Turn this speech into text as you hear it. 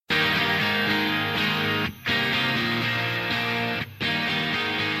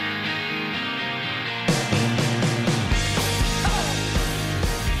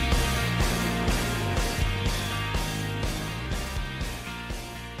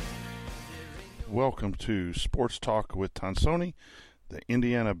Welcome to Sports Talk with Tonsoni, the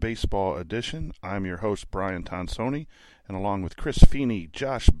Indiana Baseball Edition. I'm your host, Brian Tonsoni, and along with Chris Feeney,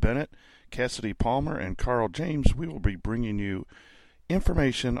 Josh Bennett, Cassidy Palmer, and Carl James, we will be bringing you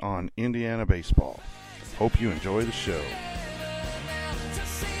information on Indiana baseball. Hope you enjoy the show.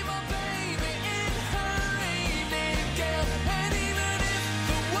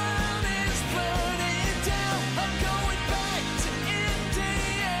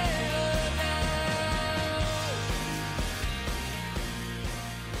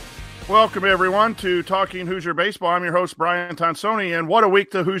 Welcome, everyone, to Talking Hoosier Baseball. I'm your host, Brian Tonsoni, and what a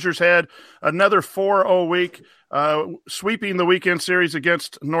week the Hoosiers had. Another 4-0 week, sweeping the weekend series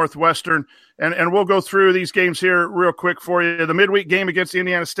against Northwestern. And we'll go through these games here real quick for you. The midweek game against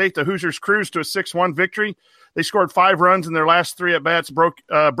Indiana State, the Hoosiers cruised to a 6-1 victory. They scored 5 runs in their last 3 at-bats,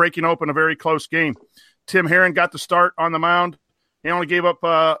 breaking open a very close game. Tim Herron got the start on the mound. He only gave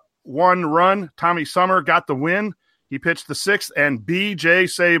up 1 run. Tommy Summer got the win. He pitched the 6th, and B.J.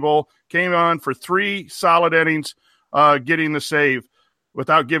 Sable came on for 3 solid innings, getting the save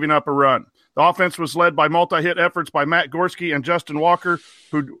without giving up a run. The offense was led by multi-hit efforts by Matt Gorski and Justin Walker,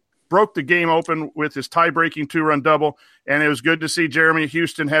 who broke the game open with his tie-breaking 2-run double, and it was good to see Jeremy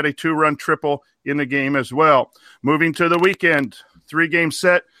Houston had a 2-run triple in the game as well. Moving to the weekend, 3-game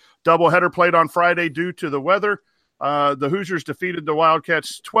set, doubleheader played on Friday due to the weather. The Hoosiers defeated the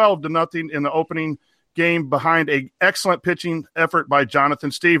Wildcats 12-0 in the opening game behind an excellent pitching effort by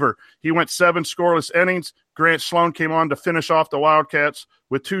Jonathan Stever. He went 7 scoreless innings. Grant Sloan came on to finish off the Wildcats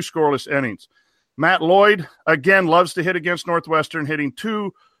with 2 scoreless innings. Matt Lloyd, again, loves to hit against Northwestern, hitting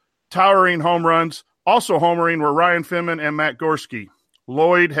 2 towering home runs. Also homering were Ryan Finman and Matt Gorski.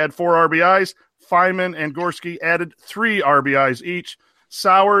 Lloyd had 4 RBIs. Feynman and Gorski added 3 RBIs each.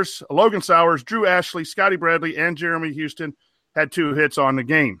 Logan Sowers, Drew Ashley, Scotty Bradley, and Jeremy Houston had 2 hits on the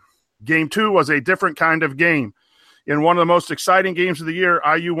game. Game 2 was a different kind of game. In one of the most exciting games of the year,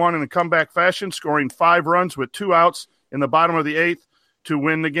 IU won in a comeback fashion, scoring 5 runs with 2 outs in the bottom of the 8th to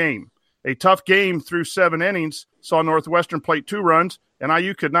win the game. A tough game through 7 innings saw Northwestern plate 2 runs, and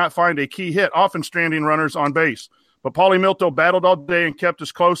IU could not find a key hit, often stranding runners on base. But Paulie Milto battled all day and kept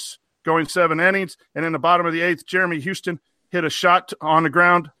us close, going 7 innings, and in the bottom of the 8th, Jeremy Houston hit a shot on the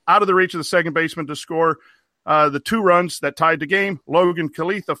ground out of the reach of the second baseman to score the 2 runs that tied the game. Logan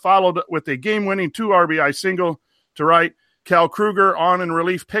Kalitha followed with a game-winning 2 RBI single to right. Cal Kruger, on in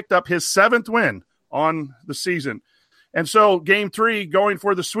relief, picked up his 7th win on the season. And so Game 3, going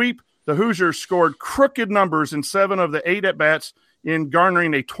for the sweep, the Hoosiers scored crooked numbers in 7 of the 8 at-bats in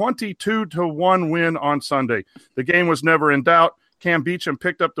garnering a 22-1 win on Sunday. The game was never in doubt. Cam Beecham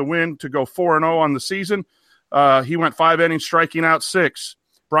picked up the win to go 4-0 on the season. He went 5 innings, striking out 6.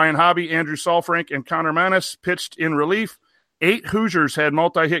 Brian Hobby, Andrew Saalfrank, and Connor Manis pitched in relief. 8 Hoosiers had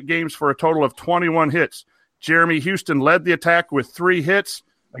multi-hit games for a total of 21 hits. Jeremy Houston led the attack with 3 hits.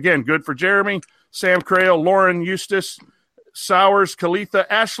 Again, good for Jeremy. Sam Crail, Lauren Eustace, Sowers, Kalitha,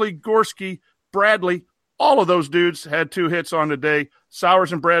 Ashley, Gorski, Bradley, all of those dudes had 2 hits on the day.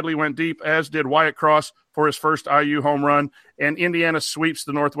 Sowers and Bradley went deep, as did Wyatt Cross for his first IU home run. And Indiana sweeps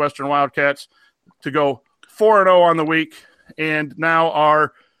the Northwestern Wildcats to go 4-0 on the week, and now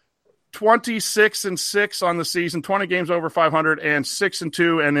are 26-6 on the season, 20 games over 500, and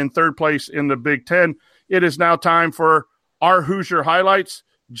 6-2, and in 3rd place in the Big Ten. It is now time for our Hoosier highlights.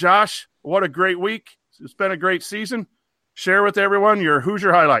 Josh, what a great week. It's been a great season. Share with everyone your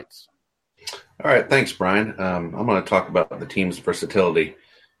Hoosier highlights. All right, thanks, Brian. I'm going to talk about the team's versatility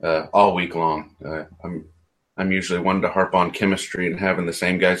all week long. I'm usually one to harp on chemistry and having the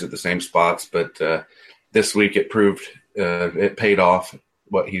same guys at the same spots, but this week it proved it paid off.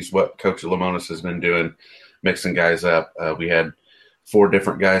 What Coach Lemonis has been doing, mixing guys up. We had 4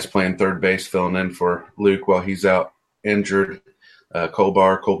 different guys playing third base, filling in for Luke while he's out injured.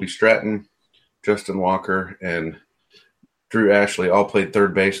 Colby Stratton, Justin Walker, and Drew Ashley all played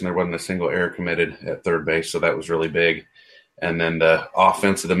third base, and there wasn't a single error committed at third base, so that was really big. And then the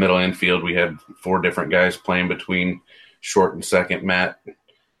offense of the middle infield, we had 4 different guys playing between short and second. Matt,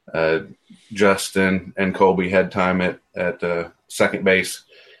 Justin, and Colby had time at second base,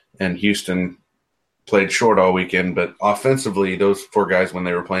 and Houston played short all weekend. But offensively, those 4 guys, when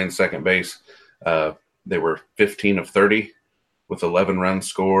they were playing second base, they were 15 of 30 with 11 runs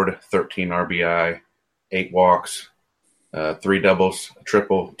scored, 13 RBI, 8 walks, 3 doubles, a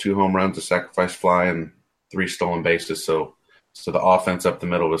triple, 2 home runs, a sacrifice fly, and 3 stolen bases. So the offense up the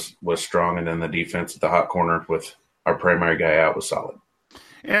middle was strong, and then the defense at the hot corner with our primary guy out was solid.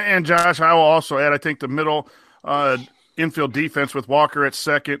 And Josh, I will also add, I think the middle infield defense with Walker at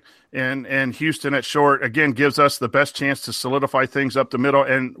second and Houston at short, again, gives us the best chance to solidify things up the middle.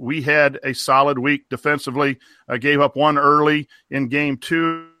 And we had a solid week defensively. Gave up one early in game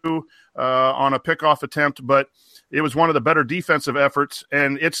 2 on a pickoff attempt, but it was one of the better defensive efforts,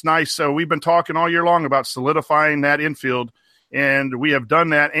 and it's nice. So we've been talking all year long about solidifying that infield, and we have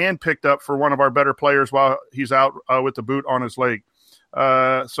done that and picked up for one of our better players while he's out with the boot on his leg.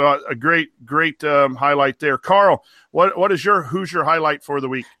 So a great highlight there. Carl, what is your Hoosier highlight for the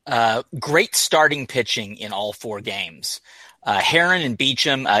week? Great starting pitching in all 4 games. Heron and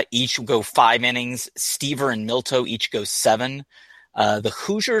Beecham each go 5 innings. Stever and Milto each go 7. The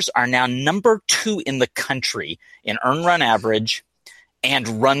Hoosiers are now number 2 in the country in earned run average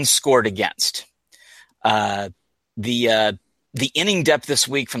and runs scored against. The inning depth this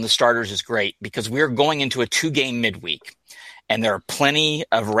week from the starters is great because we're going into a 2-game midweek, and there are plenty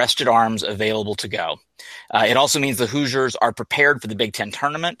of rested arms available to go. It also means the Hoosiers are prepared for the Big Ten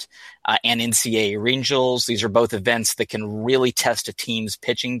tournament and NCAA regionals. These are both events that can really test a team's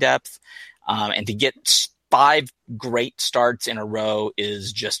pitching depth, and to get 5 great starts in a row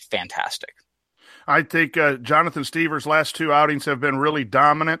is just fantastic. I think Jonathan Stever's last 2 outings have been really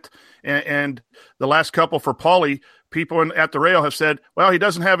dominant, and the last couple for Paulie, people at the rail have said, well, he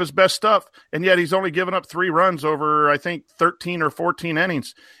doesn't have his best stuff, and yet he's only given up 3 runs over, I think, 13 or 14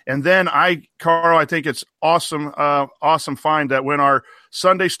 innings. And then Carl, I think it's awesome find that when our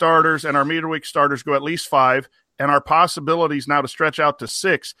Sunday starters and our midweek starters go at least 5, and our possibilities now to stretch out to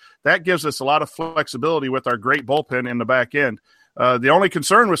 6, that gives us a lot of flexibility with our great bullpen in the back end. The only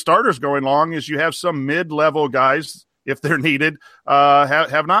concern with starters going long is you have some mid-level guys, if they're needed,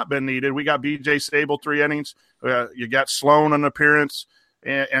 have not been needed. We got B.J. Sable 3 innings. You got Sloan an appearance,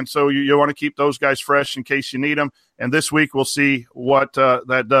 and so you want to keep those guys fresh in case you need them. And this week we'll see what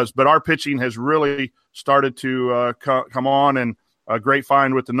that does. But our pitching has really started to come on, and a great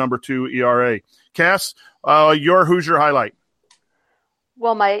find with the number 2 ERA. Cass, your Hoosier highlight.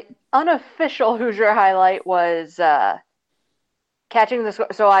 Well, my unofficial Hoosier highlight was catching this.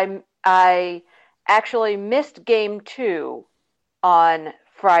 So I actually missed game 2 on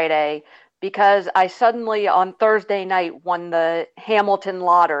Friday because I suddenly on Thursday night won the Hamilton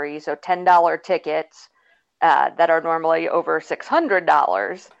lottery. So $10 tickets that are normally over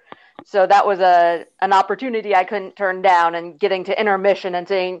 $600. So that was an opportunity I couldn't turn down, and getting to intermission and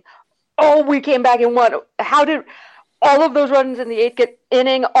saying, oh, we came back and won. How did all of those runs in the 8th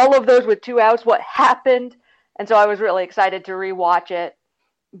inning, all of those with 2 outs, what happened? And so I was really excited to rewatch it.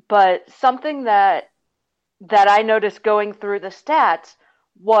 But something that I noticed going through the stats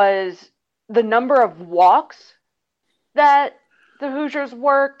was the number of walks that the Hoosiers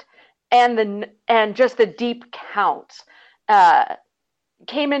worked and just the deep counts.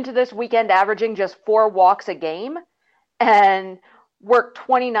 Came into this weekend averaging just 4 walks a game and worked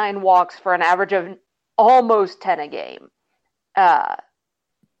 29 walks for an average of almost 10 a game.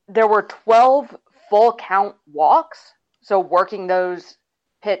 There were 12 full count walks, so working those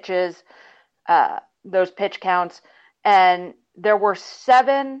pitches, those pitch counts, and there were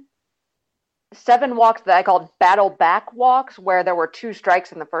 7 walks that I called battle back walks, where there were 2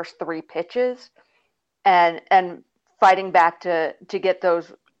 strikes in the first 3 pitches, and fighting back to get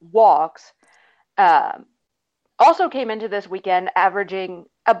those walks. Also came into this weekend averaging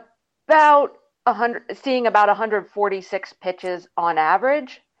about 146 pitches on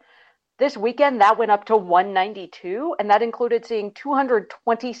average. This weekend, that went up to 192, and that included seeing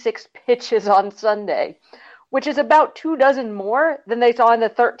 226 pitches on Sunday, which is about 2 dozen more than they saw in the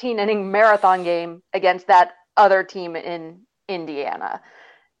 13-inning marathon game against that other team in Indiana.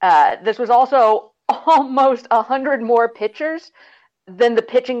 This was also almost 100 more pitchers than the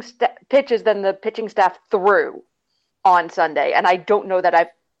pitching staff threw on Sunday, and I don't know that I've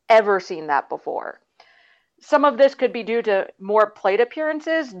ever seen that before. Some of this could be due to more plate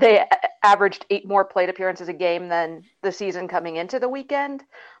appearances. They averaged 8 more plate appearances a game than the season coming into the weekend,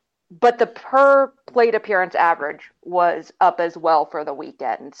 but the per plate appearance average was up as well for the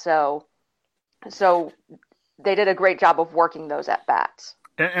weekend. So they did a great job of working those at bats.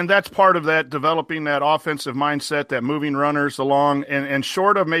 And that's part of that, developing that offensive mindset, that moving runners along. And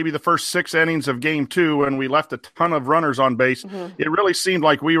short of maybe the first 6 innings of game 2, when we left a ton of runners on base, It really seemed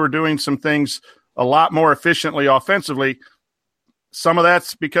like we were doing some things a lot more efficiently offensively. Some of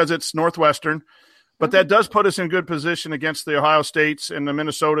that's because it's Northwestern, but that does put us in good position against the Ohio States and the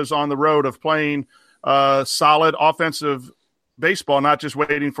Minnesotas on the road of playing solid offensive baseball, not just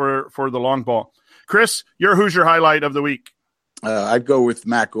waiting for the long ball. Chris, your Hoosier highlight of the week. I'd go with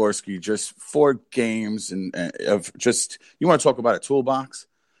Matt Gorski. Just 4 games and of just, you want to talk about a toolbox?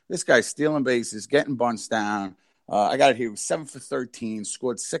 This guy's stealing bases, getting bunts down, I got it here. He was 7 for 13,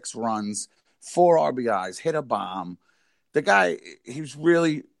 scored 6 runs, 4 RBIs, hit a bomb. The guy, he's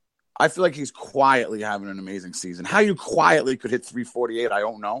really, I feel like he's quietly having an amazing season. How you quietly could hit 348, I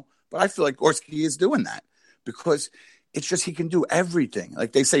don't know. But I feel like Gorski is doing that because it's just he can do everything.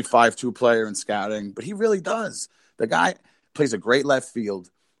 Like they say 5'2" player in scouting, but he really does. The guy plays a great left field.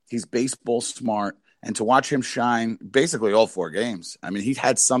 He's baseball smart. And to watch him shine basically all 4 games, I mean, he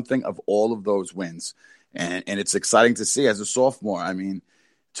had something of all of those wins. And it's exciting to see as a sophomore. I mean,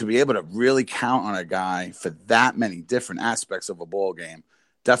 to be able to really count on a guy for that many different aspects of a ball game,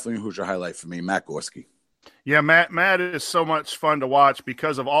 definitely a Hoosier highlight for me, Matt Gorski. Yeah, Matt is so much fun to watch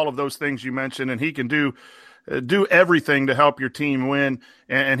because of all of those things you mentioned, and he can do everything to help your team win,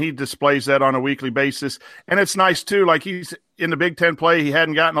 and he displays that on a weekly basis. And it's nice, too, like he's in the Big Ten play. He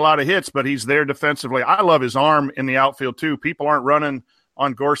hadn't gotten a lot of hits, but he's there defensively. I love his arm in the outfield, too. People aren't running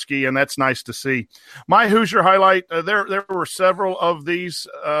on Gorski, and that's nice to see. My Hoosier highlight, there were several of these.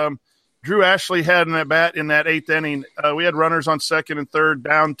 Drew Ashley had an at-bat in that 8th inning. We had runners on second and third,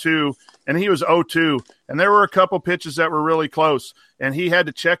 down 2, and he was 0-2. And there were a couple pitches that were really close, and he had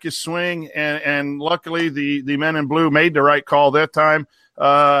to check his swing, and luckily the men in blue made the right call that time.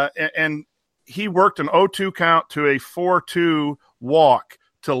 And he worked an 0-2 count to a 4-2 walk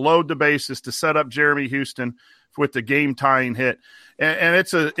to load the bases to set up Jeremy Houston with the game-tying hit. And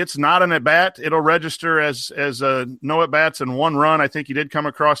it's not an at-bat. It'll register as no at-bats and 1 run. I think he did come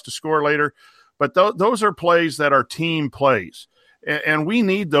across to score later. But those are plays that are team plays. And we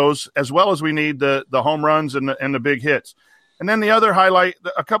need those as well as we need the home runs and the big hits. And then the other highlight,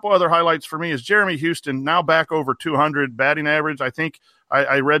 a couple other highlights for me is Jeremy Houston, now back over 200 batting average. I think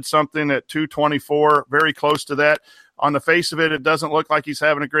I read something at 224, very close to that. On the face of it, it doesn't look like he's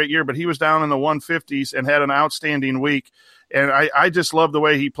having a great year, but he was down in the 150s and had an outstanding week. And I just love the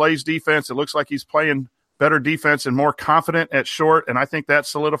way he plays defense. It looks like he's playing better defense and more confident at short, and I think that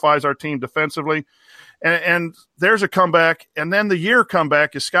solidifies our team defensively. And there's a comeback. And then the year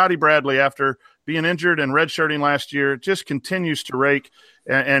comeback is Scotty Bradley after being injured and redshirting last year. Just continues to rake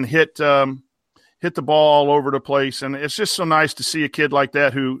and hit the ball all over the place. And it's just so nice to see a kid like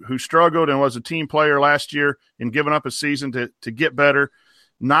that who struggled and was a team player last year and giving up a season to get better,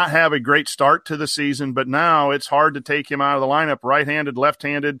 not have a great start to the season, but now it's hard to take him out of the lineup, right-handed,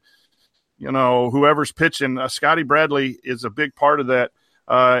 left-handed, whoever's pitching. Scotty Bradley is a big part of that,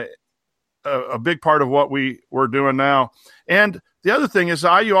 a big part of what we're doing now. And the other thing is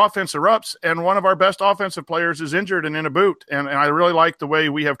the IU offense erupts, and one of our best offensive players is injured and in a boot. And I really like the way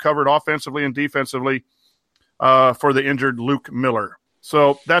we have covered offensively and defensively for the injured Luke Miller.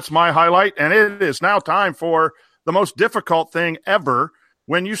 So that's my highlight, and it is now time for the most difficult thing ever.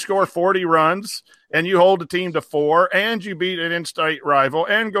 When you score 40 runs and you hold a team to 4 and you beat an in-state rival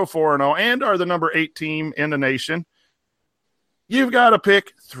and go 4-0 and are the number 8 team in the nation, you've got to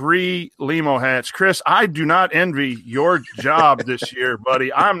pick 3 Limo hats. Chris, I do not envy your job this year,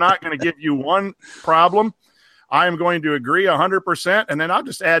 buddy. I'm not going to give you one problem. I am going to agree 100%, and then I'll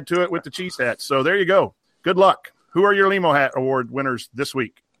just add to it with the cheese hats. So there you go. Good luck. Who are your Limo Hat Award winners this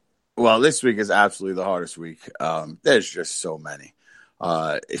week? Well, this week is absolutely the hardest week. There's just so many.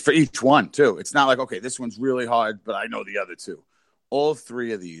 For each one, too. It's not like, okay, this one's really hard, but I know the other 2. All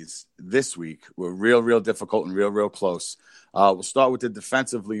 3 of these this week were real difficult and real close. We'll start with the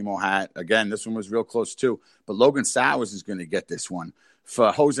defensive Limo hat. Again, this one was real close, too. But Logan Sowers is going to get this one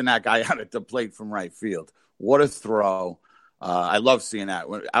for hosing that guy out at the plate from right field. What a throw. I love seeing that.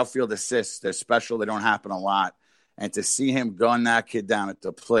 When outfield assists, they're special. They don't happen a lot. And to see him gun that kid down at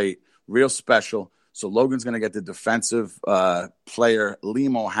the plate, real special. So Logan's going to get the defensive player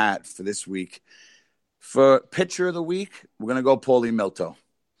Limo hat for this week. For pitcher of the week, we're going to go Paulie Milto.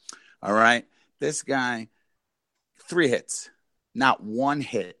 All right? This guy, 3 hits. Not 1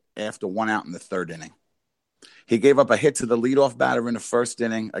 hit after 1 out in the 3rd inning. He gave up a hit to the leadoff batter in the 1st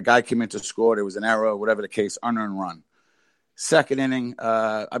inning. A guy came in to score. There was an error, whatever the case, unearned run. 2nd inning,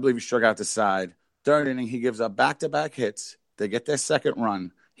 I believe he struck out the side. 3rd inning, he gives up back-to-back hits. They get their 2nd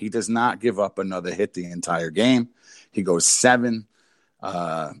run. He does not give up another hit the entire game. He goes 7.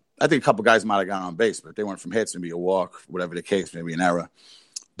 I think a couple guys might have gone on base, but they went from hits, maybe a walk, whatever the case, maybe an error.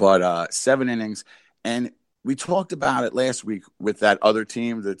 But 7 innings. And we talked about it last week with that other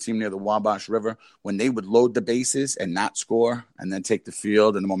team, the team near the Wabash River, when they would load the bases and not score and then take the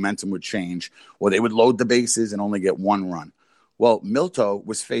field and the momentum would change. Or they would load the bases and only get 1 run. Well, Milto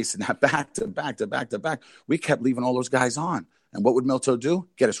was facing that back-to-back. We kept leaving all those guys on. And what would Milto do?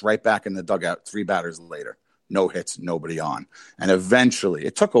 Get us right back in the dugout 3 batters later. No hits, nobody on. And eventually,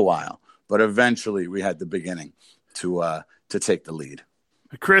 it took a while, but eventually we had the beginning to take the lead.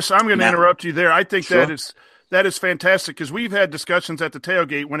 Chris, I'm going to interrupt you there. I think Sure. that is fantastic because we've had discussions at the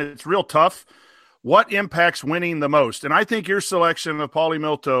tailgate when it's real tough. What impacts winning the most? And I think your selection of Paulie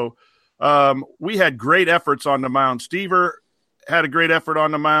Milto, we had great efforts on the mound. Stever had a great effort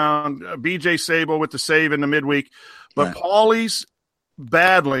on the mound. BJ Sable with the save in the midweek. But right. Paulie's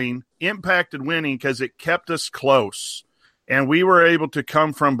battling impacted winning because it kept us close. And we were able to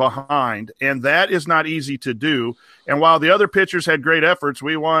come from behind. And that is not easy to do. And while the other pitchers had great efforts,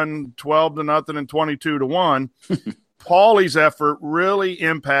 we won 12-0 and 22-1. Paulie's effort really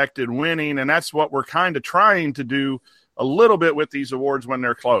impacted winning. And that's what we're kind of trying to do a little bit with these awards when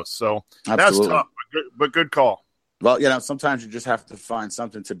they're close. So Absolutely. That's tough, but good call. Well, sometimes you just have to find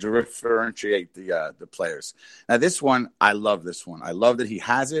something to differentiate the players. Now, this one, I love this one. I love that he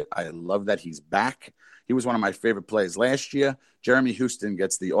has it. I love that he's back. He was one of my favorite players last year. Jeremy Houston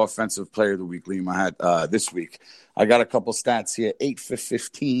gets the Offensive Player of the Week, Lima, had this week. I got a couple stats here. 8 for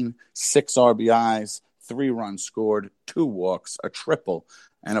 15, 6 RBIs, 3 runs scored, 2 walks, a triple,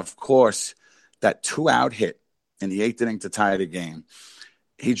 and, of course, that 2-out hit in the 8th inning to tie the game.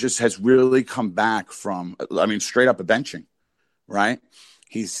 He just has really come back from, straight up a benching, right?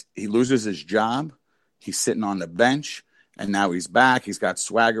 He loses his job. He's sitting on the bench. And now he's back. He's got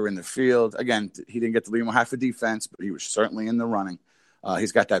swagger in the field. Again, he didn't get the Limo half of defense, but he was certainly in the running.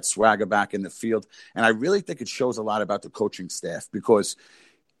 He's got that swagger back in the field. And I really think it shows a lot about the coaching staff because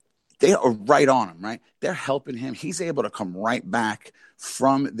they are right on him, right? They're helping him. He's able to come right back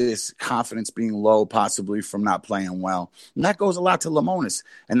from this confidence being low, possibly from not playing well. And that goes a lot to Lemonis,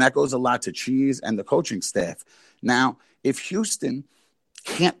 and that goes a lot to Cheese and the coaching staff. Now, if Houston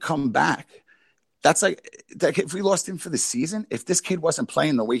can't come back, that's like if we lost him for the season, if this kid wasn't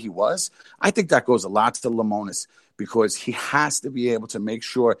playing the way he was, I think that goes a lot to Lemonis because he has to be able to make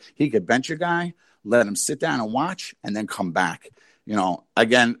sure he could bench a guy, let him sit down and watch, and then come back.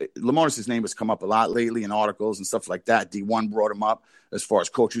 Again, Lemonis' name has come up a lot lately in articles and stuff like that. D1 brought him up as far as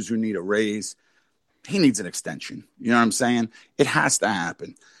coaches who need a raise. He needs an extension. You know what I'm saying? It has to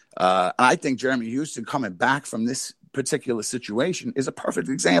happen. I think Jeremy Houston coming back from this particular situation is a perfect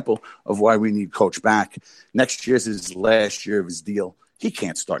example of why we need Coach back. Next year's his last year of his deal. He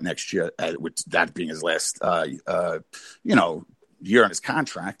can't start next year with that being his last, year on his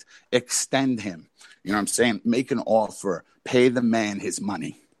contract. Extend him. You know what I'm saying? Make an offer. Pay the man his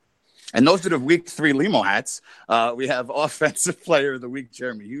money. And those are the Week 3 Limo hats. We have Offensive Player of the Week,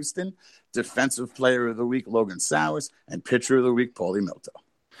 Jeremy Houston, Defensive Player of the Week, Logan Sowers, and Pitcher of the Week, Paulie Milto.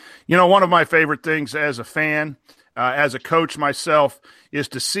 One of my favorite things as a fan, as a coach myself, is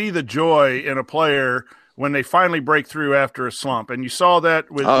to see the joy in a player when they finally break through after a slump. And you saw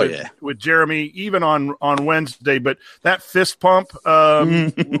that with Jeremy, even on Wednesday. But that fist pump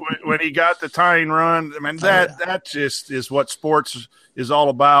when he got the tying run, that just is what sports is all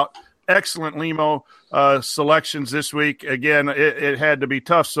about. Excellent Limo selections this week. Again, it had to be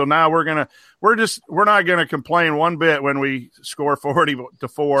tough. So now we're not gonna complain one bit when we score 40-4,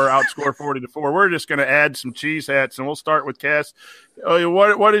 outscore 40-4. We're just gonna add some cheese hats, and we'll start with Cass.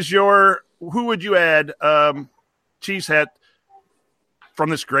 Who would you add cheese hat from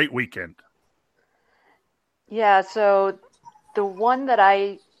this great weekend? Yeah, so the one that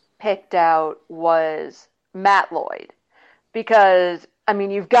I picked out was Matt Lloyd because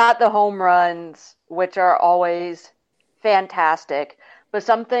you've got the home runs, which are always fantastic, but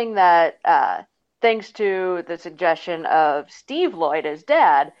something that, thanks to the suggestion of Steve Lloyd, his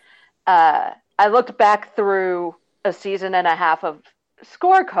dad, I looked back through a season and a half of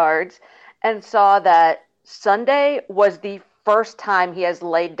scorecards and saw that Sunday was the first time he has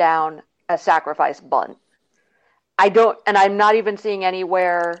laid down a sacrifice bunt. I'm not even seeing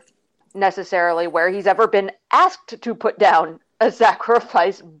anywhere necessarily where he's ever been asked to put down a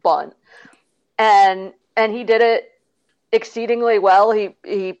sacrifice bunt. And he did it exceedingly well.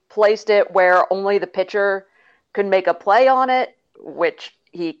 He placed it where only the pitcher could make a play on it, which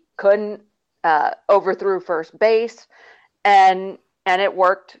he couldn't, overthrew first base, and it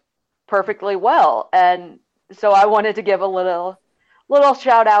worked perfectly well. And so I wanted to give a little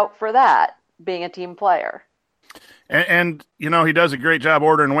shout out for that, being a team player. And he does a great job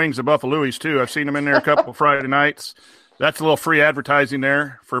ordering wings at Buffalo's too. I've seen him in there a couple Friday nights. That's a little free advertising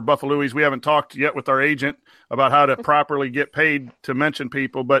there for Buffalo's. We haven't talked yet with our agent about how to properly get paid to mention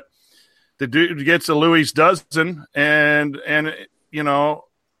people, but the dude gets a Louis dozen, and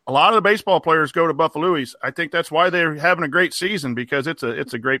a lot of the baseball players go to Buffalo's. I think that's why they're having a great season because it's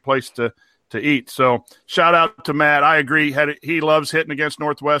a great place to eat. So shout out to Matt. I agree. He loves hitting against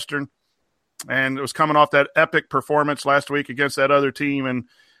Northwestern, and it was coming off that epic performance last week against that other team, and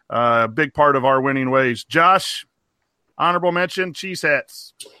a big part of our winning ways. Josh, honorable mention, cheese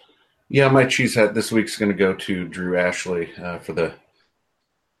hats. Yeah, my cheese hat this week's going to go to Drew Ashley for the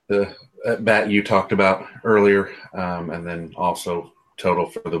at-bat you talked about earlier, and then also total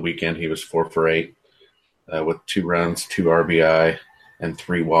for the weekend. He was 4 for 8 with 2 runs, 2 RBI, and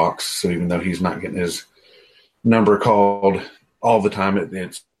 3 walks. So even though he's not getting his number called all the time,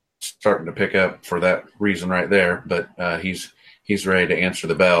 it's starting to pick up for that reason right there. But he's ready to answer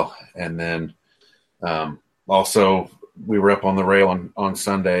the bell. And then also we were up on the rail on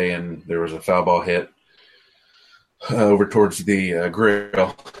Sunday, and there was a foul ball hit over towards the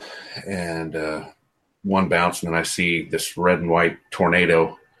grill, and one bounce, and then I see this red and white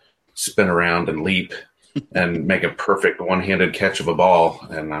tornado spin around and leap and make a perfect one-handed catch of a ball.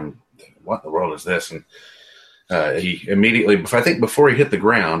 And I'm, what in the world is this? And he immediately, I think before he hit the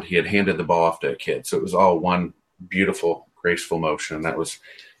ground, he had handed the ball off to a kid. So it was all one beautiful, graceful motion. And that was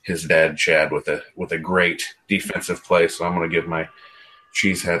his dad, Chad, with a great defensive play. So I'm going to give my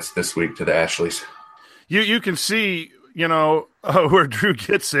cheese hats this week to the Ashleys. You can see, where Drew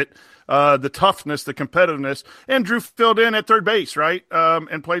gets it, the toughness, the competitiveness. And Drew filled in at third base, right?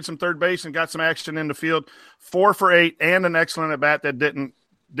 And played some third base and got some action in the field. 4 for 8 and an excellent at-bat that didn't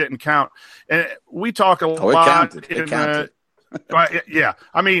count. And we talk a lot. It counted. Yeah.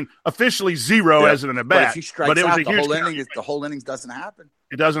 I mean, officially 0 as an at-bat. But if he strikes it was out, a huge the whole innings doesn't happen.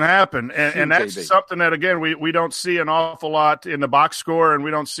 It doesn't happen. And that's something that, again, we don't see an awful lot in the box score, and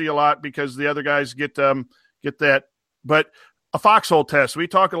we don't see a lot because the other guys get that. But a foxhole test, we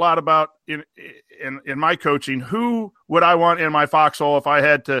talk a lot about in my coaching, who would I want in my foxhole if I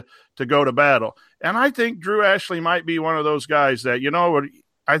had to go to battle? And I think Drew Ashley might be one of those guys that,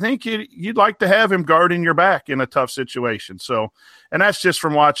 I think you'd like to have him guarding your back in a tough situation. So, and that's just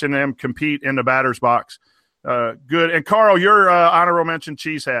from watching him compete in the batter's box. Good. And Carl, your honorable mention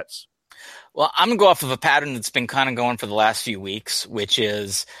cheese hats. Well, I'm going to go off of a pattern that's been kind of going for the last few weeks, which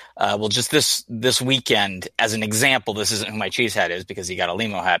is, just this weekend, as an example, this isn't who my cheese hat is because he got a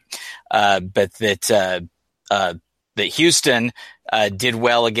limo hat, but that Houston did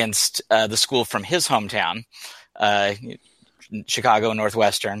well against the school from his hometown, Chicago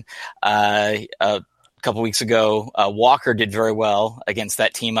Northwestern. A couple weeks ago, Walker did very well against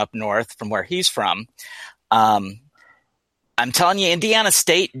that team up north from where he's from. I'm telling you, Indiana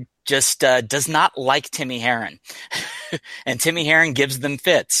State just does not like Timmy Herron. And Timmy Herron gives them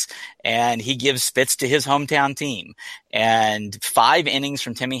fits. And he gives fits to his hometown team. And 5 innings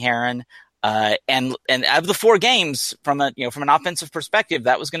from Timmy Herron. And out of the 4 games, from an offensive perspective,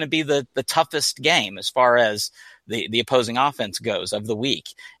 that was going to be the toughest game as far as the opposing offense goes of the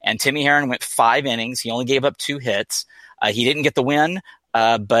week. And Timmy Herron went 5 innings. He only gave up 2 hits. He didn't get the win.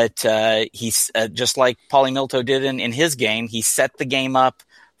 But he's just like Paulie Milto did in his game, he set the game up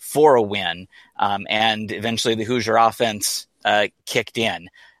for a win. And eventually the Hoosier offense kicked in.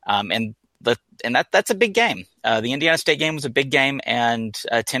 And that's a big game. The Indiana State game was a big game, and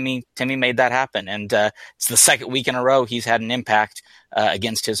Timmy made that happen. And it's the second week in a row he's had an impact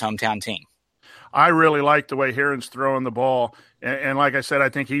against his hometown team. I really like the way Herron's throwing the ball. And like I said, I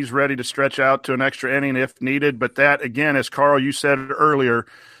think he's ready to stretch out to an extra inning if needed. But that, again, as Carl, you said earlier,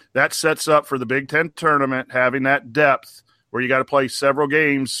 that sets up for the Big Ten tournament, having that depth where you got to play several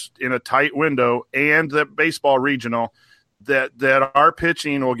games in a tight window, and the baseball regional, that our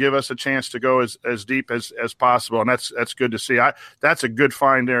pitching will give us a chance to go as deep as possible. And that's good to see. That's a good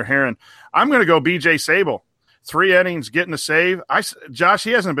find there, Herron. I'm going to go B.J. Sable. 3 innings, getting a save. Josh,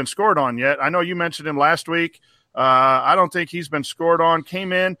 he hasn't been scored on yet. I know you mentioned him last week. I don't think he's been scored on.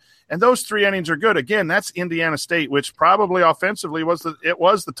 Came in, and those 3 innings are good. Again, that's Indiana State, which probably offensively was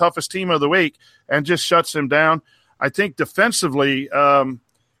the toughest team of the week, and just shuts him down. I think defensively,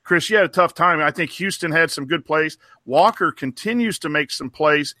 Chris, you had a tough time. I think Houston had some good plays. Walker continues to make some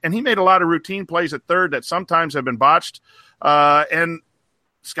plays, and he made a lot of routine plays at third that sometimes have been botched. And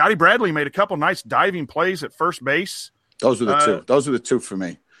Scotty Bradley made a couple nice diving plays at first base. Those are the 2. Those are the 2 for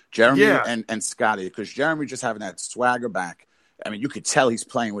me. Jeremy and Scotty, because Jeremy just having that swagger back. I mean, you could tell he's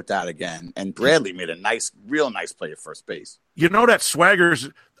playing with that again. And Bradley made a real nice play at first base. That swagger's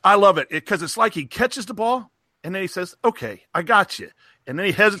 – I love it because it's like he catches the ball, and then he says, okay, I got you. And then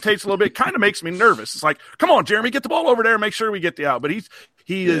he hesitates a little bit. Kind of makes me nervous. It's like, come on, Jeremy, get the ball over there and make sure we get the out. But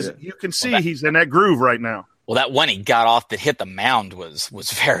he is – you can see he's in that groove right now. Well, that one he got off that hit the mound was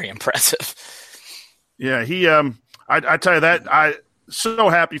very impressive. Yeah, he I tell you that, I so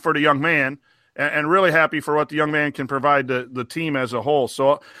happy for the young man, and really happy for what the young man can provide the team as a whole.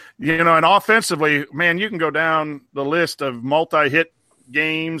 So, and offensively, man, you can go down the list of multi-hit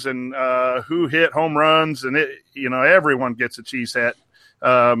games and who hit home runs, and everyone gets a cheese hat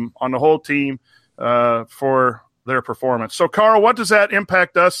on the whole team for their performance. So, Carl, what does that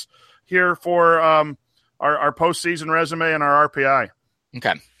impact us here for our postseason resume and our RPI.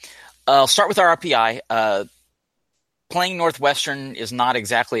 Okay. I'll start with our RPI. Playing Northwestern is not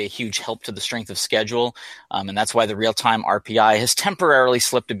exactly a huge help to the strength of schedule, and that's why the real-time RPI has temporarily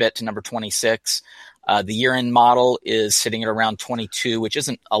slipped a bit to number 26. The year-end model is sitting at around 22, which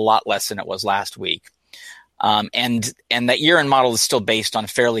isn't a lot less than it was last week. And that year-end model is still based on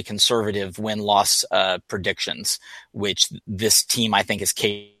fairly conservative win-loss predictions, which this team, I think, is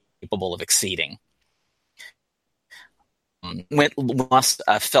capable of exceeding. Loss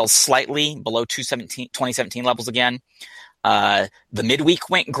fell slightly below 2017 levels again. The midweek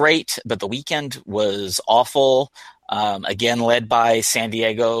went great, but the weekend was awful. Again, led by San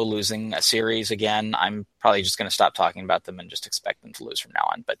Diego losing a series again. I'm probably just going to stop talking about them and just expect them to lose from now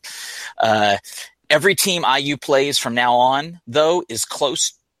on. But every team IU plays from now on, though, is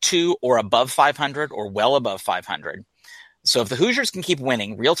close to or above 500 or well above 500. So if the Hoosiers can keep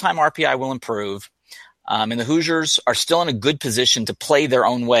winning, real-time RPI will improve. And the Hoosiers are still in a good position to play their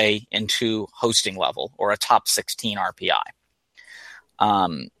own way into hosting level or a top 16 RPI.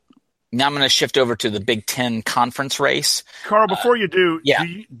 Now I'm going to shift over to the Big Ten conference race. Carl, before you do, yeah.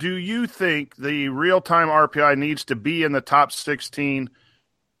 do you think the real-time RPI needs to be in the top 16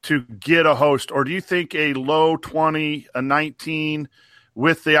 to get a host, or do you think a low 20, a 19,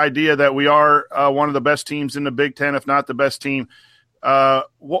 with the idea that we are one of the best teams in the Big Ten, if not the best team?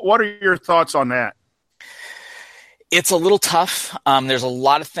 What are your thoughts on that? It's a little tough. There's a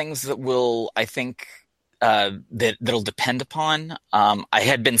lot of things that will, I think, that'll depend upon. I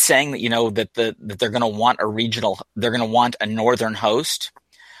had been saying that that they're going to want they're going to want a northern host.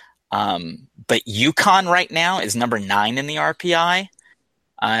 But UConn right now is number 9 in the RPI,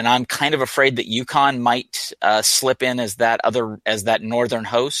 and I'm kind of afraid that UConn might slip in as that northern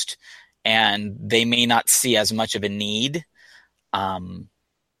host, and they may not see as much of a need.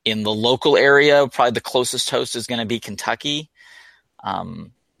 In the local area, probably the closest host is going to be Kentucky.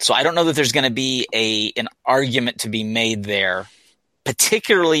 So I don't know that there's going to be an argument to be made there,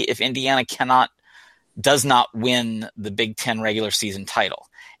 particularly if Indiana does not win the Big Ten regular season title.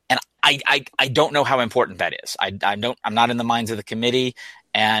 And I don't know how important that is. I'm not in the minds of the committee,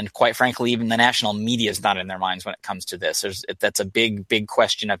 and quite frankly, even the national media is not in their minds when it comes to this. That's a big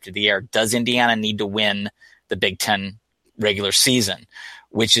question up to the air. Does Indiana need to win the Big Ten regular season?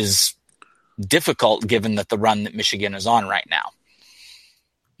 Which is difficult given that the run that Michigan is on right now.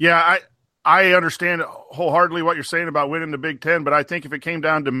 Yeah, I understand wholeheartedly what you're saying about winning the Big Ten, but I think if it came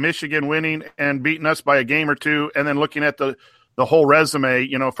down to Michigan winning and beating us by a game or two, and then looking at the whole resume,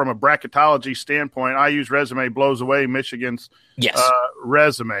 from a bracketology standpoint, IU's resume blows away Michigan's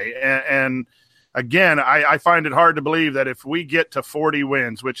resume. And again, I find it hard to believe that if we get to 40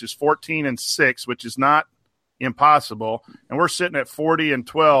 wins, which is 14-6, which is not impossible, and we're sitting at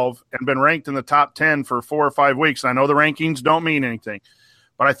 40-12 and been ranked in the top 10 for 4 or 5 weeks. I know the rankings don't mean anything,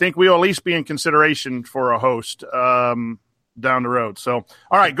 but I think we'll at least be in consideration for a host down the road. So,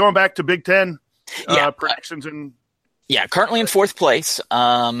 all right, going back to Big Ten predictions. Currently in 4th place.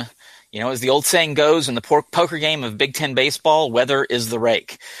 As the old saying goes, in the poker game of Big Ten baseball, weather is the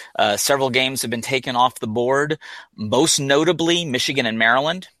rake. Several games have been taken off the board, most notably Michigan and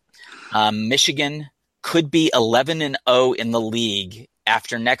Maryland. Michigan could be 11-0 in the league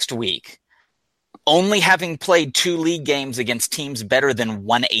after next week, only having played 2 league games against teams better than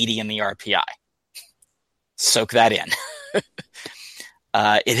 180 in the RPI. Soak that in.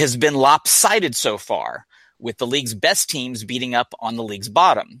 It has been lopsided so far, with the league's best teams beating up on the league's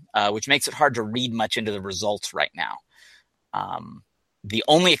bottom, which makes it hard to read much into the results right now. The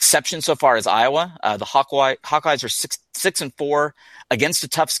only exception so far is Iowa. The Hawkeyes are 6-4 against a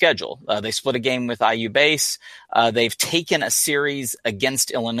tough schedule. They split a game with IU base. They've taken a series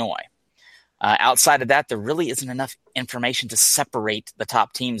against Illinois. Outside of that, there really isn't enough information to separate the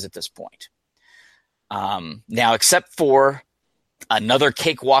top teams at this point. Now, except for another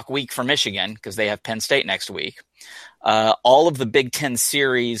cakewalk week for Michigan, because they have Penn State next week, all of the Big Ten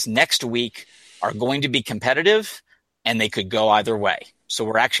series next week are going to be competitive, and they could go either way. So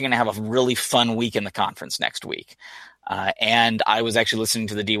we're actually going to have a really fun week in the conference next week. And I was actually listening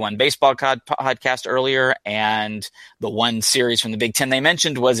to the D1 Baseball podcast earlier, and the one series from the Big Ten they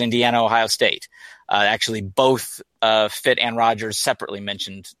mentioned was Indiana-Ohio State. Actually, both Fitt and Rogers separately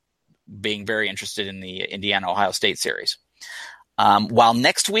mentioned being very interested in the Indiana-Ohio State series. While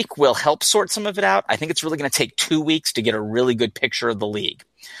next week will help sort some of it out, I think it's really going to take 2 weeks to get a really good picture of the league.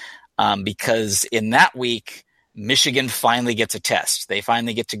 Because in that week, Michigan finally gets a test. They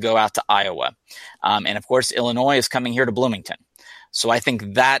finally get to go out to Iowa. And of course, Illinois is coming here to Bloomington. So I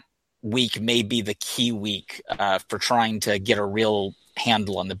think that week may be the key week for trying to get a real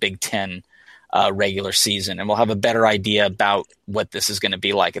handle on the Big Ten regular season. And we'll have a better idea about what this is going to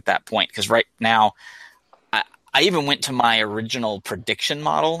be like at that point. Because right now, I even went to my original prediction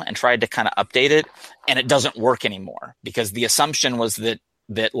model and tried to kind of update it, and it doesn't work anymore because the assumption was that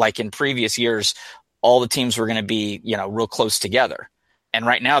like in previous years, all the teams were going to be, real close together. And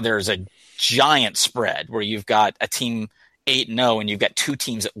right now there's a giant spread where you've got a team 8-0 and you've got two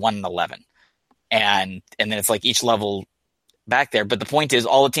teams at 1-11. And then it's like each level back there. But the point is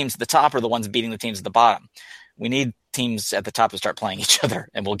all the teams at the top are the ones beating the teams at the bottom. We need teams at the top to start playing each other,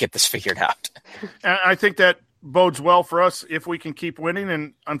 and we'll get this figured out. And I think that bodes well for us if we can keep winning.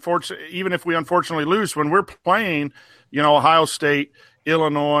 And even if we unfortunately lose, when we're playing, Ohio State,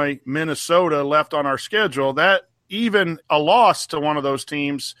 Illinois, Minnesota left on our schedule, that even a loss to one of those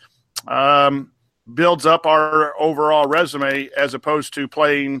teams builds up our overall resume as opposed to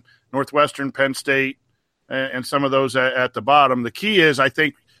playing Northwestern, Penn State, and some of those at the bottom. The key is, I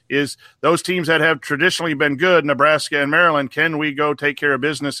think, is those teams that have traditionally been good, Nebraska and Maryland, can we go take care of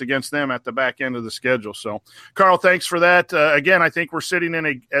business against them at the back end of the schedule? So, Carl, thanks for that. Again, I think we're sitting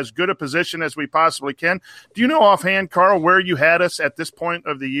in as good a position as we possibly can. Do you know offhand, Carl, where you had us at this point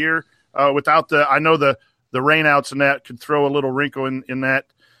of the year without I know the rainouts and that could throw a little wrinkle in that.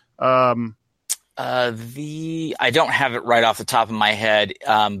 I don't have it right off the top of my head,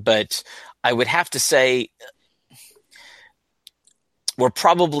 but I would have to say we're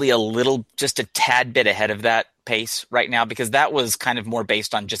probably just a tad bit ahead of that pace right now, because that was kind of more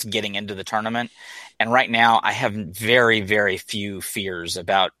based on just getting into the tournament. And right now I have very, very few fears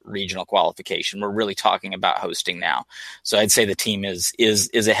about regional qualification. We're really talking about hosting now. So I'd say the team is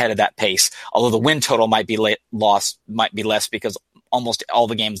ahead of that pace, although the win total might be less because almost all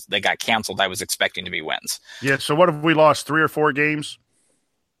the games that got canceled I was expecting to be wins. Yeah. So what have we lost, 3 or 4 games?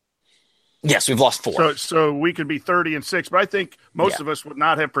 Yes, we've lost 4. So we could be 30-6, but I think most of us would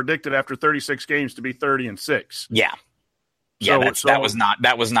not have predicted after 36 games to be 30-6. Yeah. Yeah, that was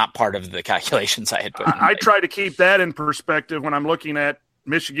not part of the calculations I had put in. I try to keep that in perspective when I'm looking at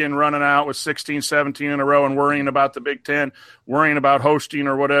Michigan running out with 16, 17 in a row and worrying about the Big Ten, worrying about hosting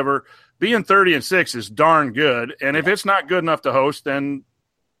or whatever. Being 30-6 is darn good. And if it's not good enough to host, then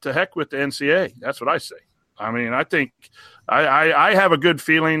to heck with the NCAA. That's what I say. I mean, I think I have a good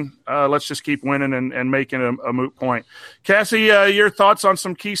feeling. Let's just keep winning and making a moot point. Cassie, your thoughts on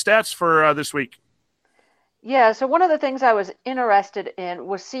some key stats for this week? Yeah, so one of the things I was interested in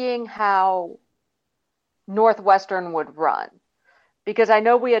was seeing how Northwestern would run, because I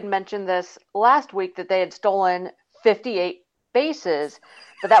know we had mentioned this last week that they had stolen 58 bases,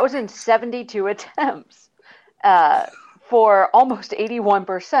 but that was in 72 attempts for almost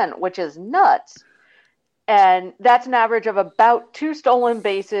 81%, which is nuts. And that's an average of about 2 stolen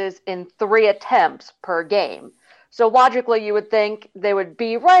bases in 3 attempts per game. So logically, you would think they would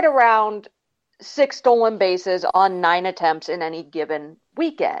be right around 6 stolen bases on 9 attempts in any given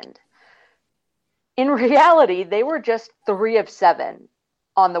weekend. In reality, they were just 3 of 7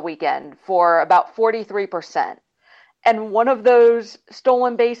 on the weekend for about 43%. And one of those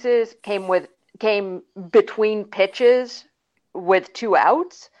stolen bases came between pitches with 2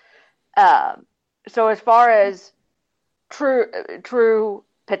 outs. So as far as true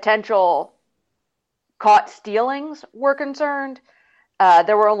potential caught stealings were concerned,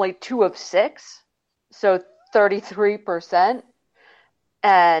 there were only 2 of 6, so 33%.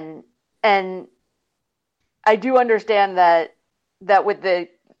 And I do understand that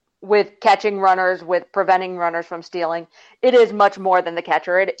with catching runners, with preventing runners from stealing, it is much more than the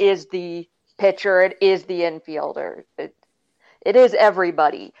catcher. It is the pitcher. It is the infielder. It is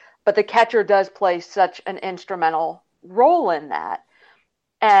everybody. But the catcher does play such an instrumental role in that.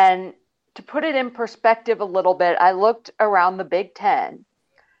 And to put it in perspective a little bit, I looked around the Big Ten,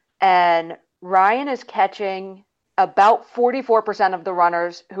 and Ryan is catching about 44% of the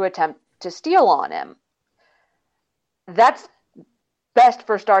runners who attempt to steal on him. That's best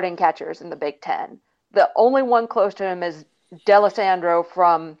for starting catchers in the Big Ten. The only one close to him is D'Alessandro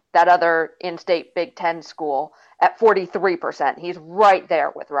from that other in-state Big Ten school at 43%. He's right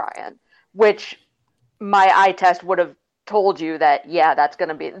there with Ryan, which my eye test would have told you that, yeah, that's going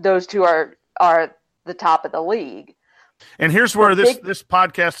to be, those two are the top of the league. And here's where this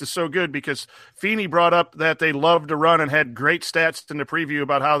podcast is so good, because Feeney brought up that they love to run and had great stats in the preview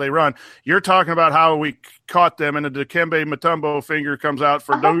about how they run. You're talking about how we caught them, and the Dikembe Mutombo finger comes out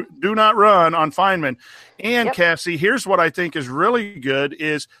for do not run on Feynman. And Cassie, here's what I think is really good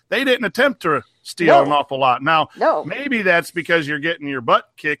is they didn't attempt to steal an awful lot. Now, maybe that's because you're getting your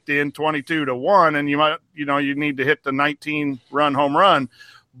butt kicked in 22-1, and you might, you need to hit the 19-run home run.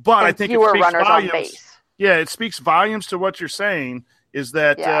 But and I think fewer it speaks runners volumes. on base. Yeah, it speaks volumes to what you're saying is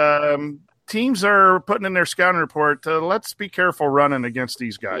that teams are putting in their scouting report, let's be careful running against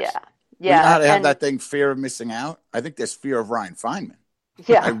these guys. Yeah. You know how they have that thing, fear of missing out? I think there's fear of Ryan Feynman.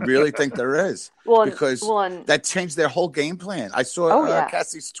 Yeah. I really think there is. Because that changed their whole game plan. I saw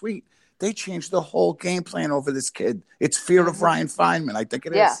Cassie's tweet. They changed the whole game plan over this kid. It's fear of Ryan Feynman. I think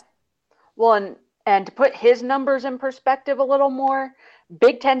it is. Well, and to put his numbers in perspective a little more,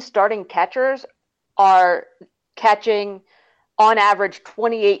 Big Ten starting catchers are catching on average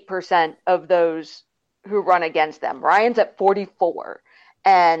 28% of those who run against them. Ryan's at 44.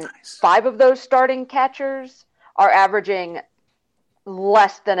 And 5 of those starting catchers are averaging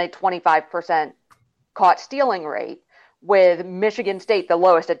less than a 25% caught stealing rate, with Michigan State the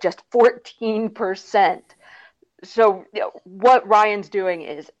lowest at just 14%. So what Ryan's doing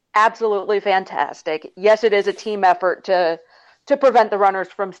is absolutely fantastic. Yes, it is a team effort to prevent the runners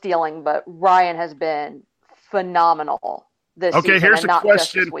from stealing, but Ryan has been phenomenal this season, here's and a not question.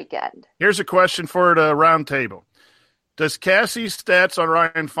 just this weekend. Here's a question for the round table. Does Cassie's stats on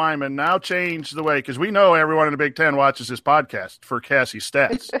Ryan Feynman now change the way, because we know everyone in the Big Ten watches this podcast for Cassie's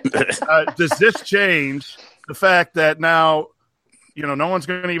stats. Does this change the fact that now, no one's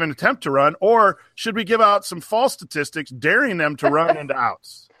going to even attempt to run, or should we give out some false statistics daring them to run into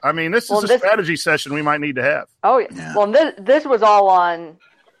outs? I mean, this is a strategy session we might need to have. Oh, yeah. Well, this was all on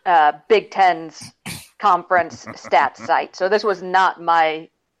Big Ten's conference stats site. So this was not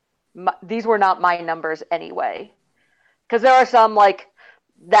these were not my numbers anyway. Because there are some, like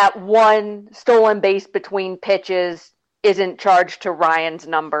that one stolen base between pitches isn't charged to Ryan's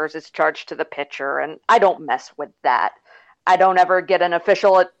numbers, it's charged to the pitcher. And I don't mess with that. I don't ever get an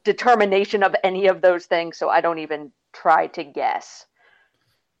official determination of any of those things, so I don't even try to guess.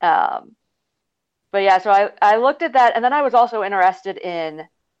 But yeah, so I looked at that, and then I was also interested in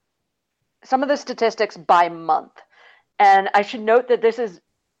some of the statistics by month. And I should note that this is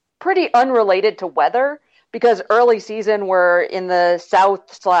pretty unrelated to weather, because early season we're in the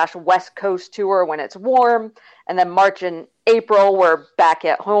South/West Coast tour when it's warm, and then March and April we're back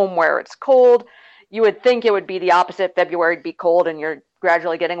at home where it's cold. You would think it would be the opposite. February would be cold and you're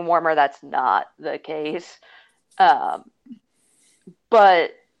gradually getting warmer. That's not the case. And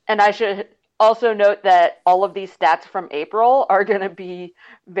I should also note that all of these stats from April are going to be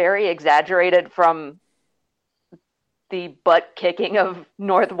very exaggerated from the butt kicking of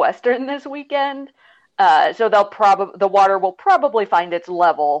Northwestern this weekend. So the water will probably find its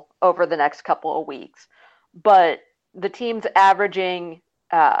level over the next couple of weeks. But the team's averaging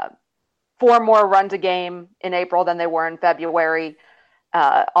 4 more runs a game in April than they were in February,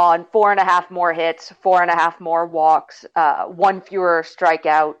 on 4.5 more hits, 4.5 more walks, 1 fewer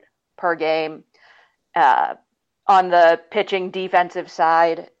strikeout per game. On the pitching defensive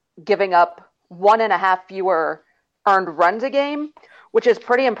side, giving up 1.5 fewer earned runs a game, which is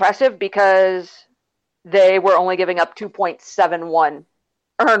pretty impressive because they were only giving up 2.71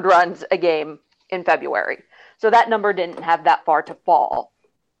 earned runs a game in February. So that number didn't have that far to fall.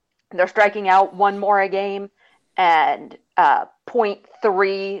 They're striking out 1 more a game and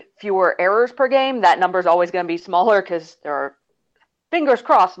 0.3 fewer errors per game. That number is always going to be smaller because there are, fingers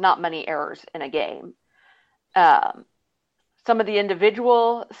crossed, not many errors in a game. Some of the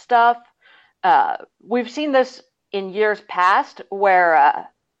individual stuff, we've seen this in years past where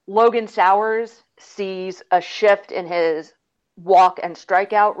Logan Sowers sees a shift in his walk and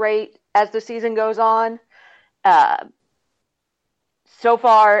strikeout rate as the season goes on. So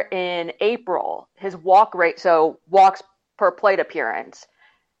far in April, his walk rate, so walks per plate appearance,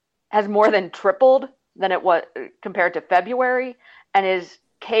 has more than tripled than it was compared to February, and his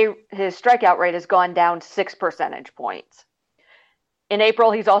strikeout rate has gone down 6 percentage points. In April,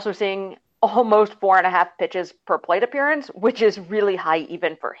 he's also seeing almost 4.5 pitches per plate appearance, which is really high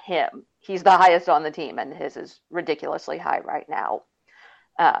even for him. He's the highest on the team, and his is ridiculously high right now.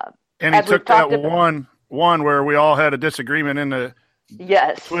 And he took that one where we all had a disagreement in the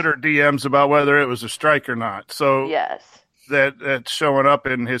Twitter DMs about whether it was a strike or not. So that's showing up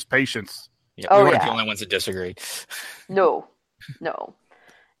in his patience. Yeah, we weren't the only ones that disagreed. No.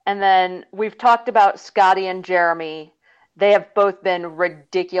 And then we've talked about Scotty and Jeremy. They have both been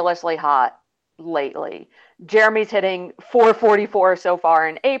ridiculously hot lately. Jeremy's hitting 444 so far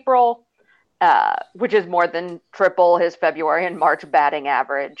in April, which is more than triple his February and March batting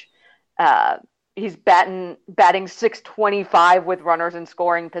average. He's batting 625 with runners in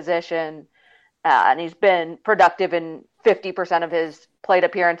scoring position, and he's been productive in 50% of his plate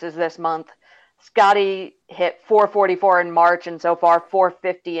appearances this month. Scotty hit 444 in March and so far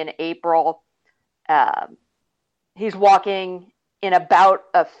 450 in April. He's walking in about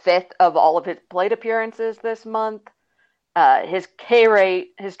a fifth of all of his plate appearances this month. His K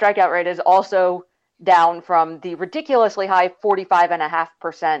rate, his strikeout rate, is also down from the ridiculously high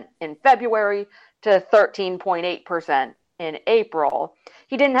 45.5% in February to 13.8% in April.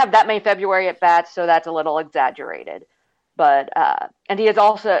 He didn't have that many February at bats, so that's a little exaggerated. But and he is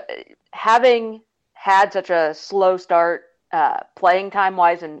also, having had such a slow start playing time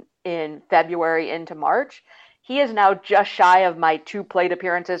wise in February into March, he is now just shy of my 2 plate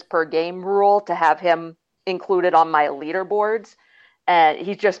appearances per game rule to have him included on my leaderboards, and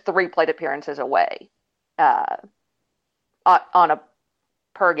he's just 3 plate appearances away on a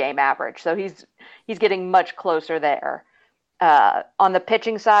per game average. So he's getting much closer there. On the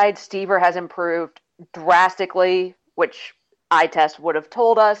pitching side, Stever has improved drastically, which eye test would have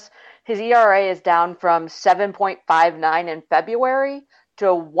told us. His ERA is down from 7.59 in February to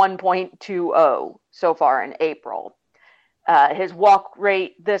 1.20 so far in April. His walk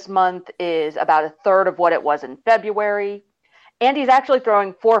rate this month is about a third of what it was in February. And he's actually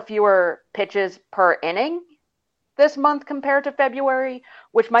throwing 4 fewer pitches per inning this month compared to February,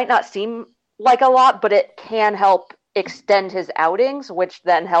 which might not seem like a lot, but it can help extend his outings, which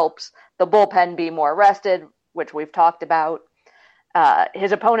then helps the bullpen be more rested, which we've talked about.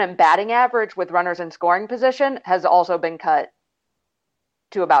 His opponent batting average with runners in scoring position has also been cut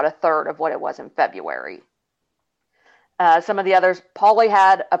to about a third of what it was in February. Some of the others, Paulie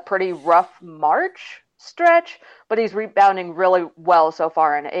had a pretty rough March stretch, but he's rebounding really well so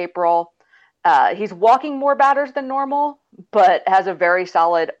far in April. He's walking more batters than normal, but has a very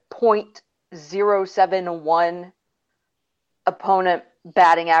solid .071 opponent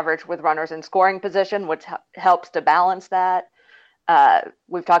batting average with runners in scoring position, which helps to balance that.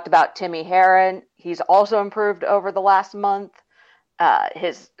 We've talked about Timmy Herron. He's also improved over the last month.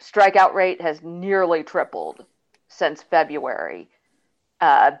 His strikeout rate has nearly tripled since February.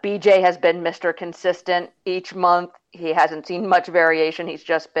 BJ has been Mr. Consistent each month. He hasn't seen much variation. He's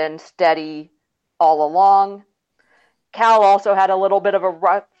just been steady all along. Cal also had a little bit of a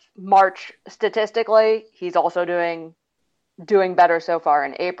rough March statistically. He's also doing better so far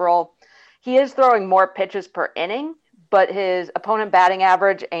in April. He is throwing more pitches per inning, but his opponent batting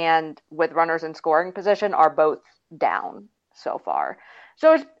average and with runners in scoring position are both down so far.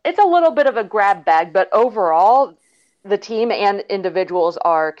 So it's a little bit of a grab bag, but overall, the team and individuals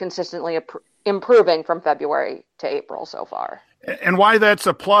are consistently improving from February to April so far. And why that's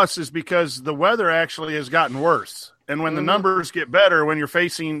a plus is because the weather actually has gotten worse. And when the numbers get better, when you're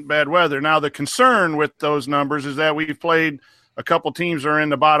facing bad weather. Now, the concern with those numbers is that we've played a couple teams that are in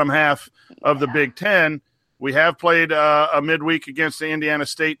the bottom half of the Big Ten. We have played a midweek against the Indiana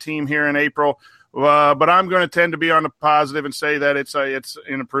State team here in April. But I'm going to tend to be on the positive and say that it's an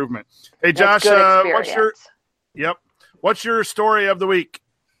improvement. Hey, Josh, what's your story of the week?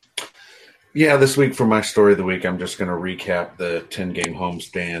 Yeah, this week for my story of the week, I'm just going to recap the 10-game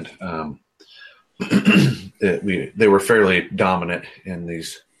homestand. They were fairly dominant in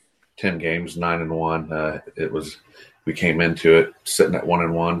these 10 games, 9-1. We came into it sitting at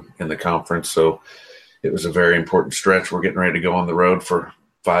 1-1 in the conference, so it was a very important stretch. We're getting ready to go on the road for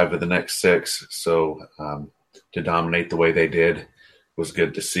 5 of the next 6, so to dominate the way they did was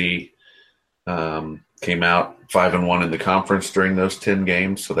good to see. Came out 5-1 in the conference during those 10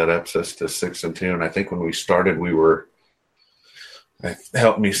 games, so that ups us to 6-2. And I think when we started,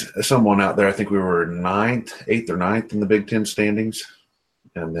 helped me someone out there, I think we were 8th or 9th in the Big Ten standings.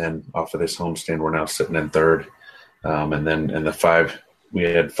 And then off of this homestand, we're now sitting in 3rd. And then in the 5, we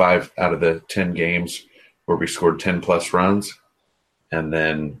had 5 out of the 10 games where we scored 10-plus runs, and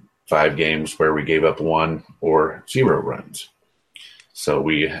then 5 games where we gave up 1 or 0 runs. So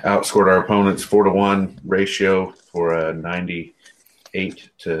we outscored our opponents 4-1 ratio for a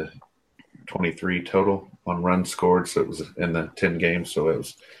 98-23 total on runs scored. So it was in the 10 games. So it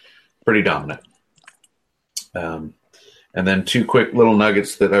was pretty dominant. And then 2 quick little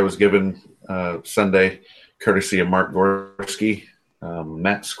nuggets that I was given Sunday, courtesy of Mark Gorski.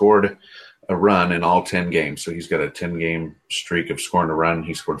 Matt scored a run in all 10 games. So he's got a 10-game streak of scoring a run.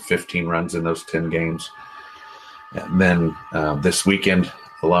 He scored 15 runs in those 10 games. And then this weekend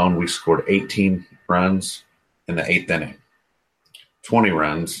alone, we scored 18 runs in the 8th inning. 20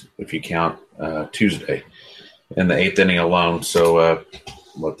 runs, if you count Tuesday, in the 8th inning alone. So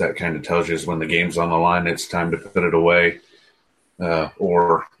what that kind of tells you is when the game's on the line, it's time to put it away.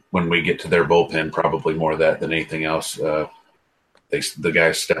 Or when we get to their bullpen, probably more of that than anything else. The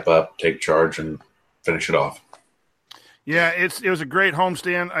guys step up, take charge, and finish it off. Yeah, it was a great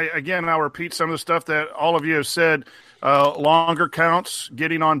homestand. I'll repeat some of the stuff that all of you have said. Longer counts,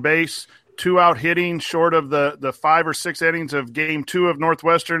 getting on base, 2-out hitting short of the 5 or 6 innings of game 2 of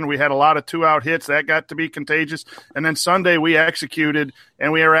Northwestern. We had a lot of 2-out hits. That got to be contagious. And then Sunday we executed,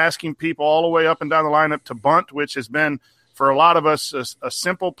 and we are asking people all the way up and down the lineup to bunt, which has been, for a lot of us, a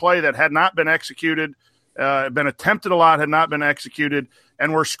simple play that had not been executed, been attempted a lot, had not been executed,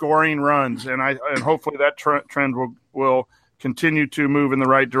 and we're scoring runs. And hopefully that trend will continue to move in the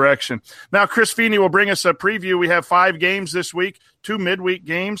right direction. Now, Chris Feeney will bring us a preview. We have 5 games this week, 2 midweek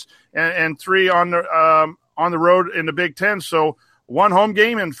games, and 3 on the road in the Big Ten. So 1 home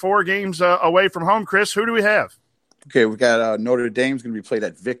game and 4 games away from home. Chris, who do we have? Okay, we got Notre Dame's going to be played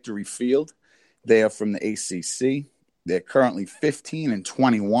at Victory Field. They are from the ACC. They're currently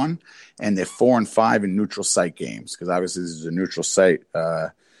 15-21, and they're 4-5 in neutral site games, because obviously this is a neutral site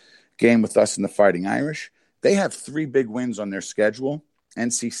game with us in the Fighting Irish. They have 3 big wins on their schedule: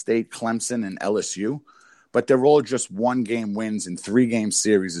 NC State, Clemson, and LSU. But they're all just 1-game wins in 3-game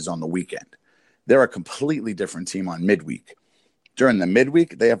series on the weekend. They're a completely different team on midweek. During the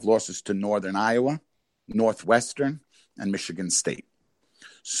midweek, they have losses to Northern Iowa, Northwestern, and Michigan State.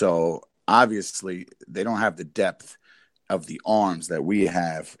 So obviously they don't have the depth of the arms that we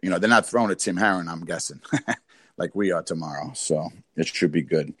have. They're not throwing at Tim Herron, I'm guessing, like we are tomorrow. So it should be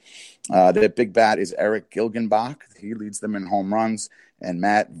good. Their big bat is Eric Gilgenbach. He leads them in home runs, and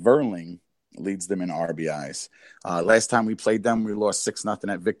Matt Verling leads them in RBIs. Last time we played them, we lost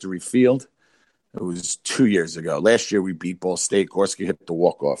 6-0 at Victory Field. It was 2 years ago. Last year we beat Ball State. Gorski hit the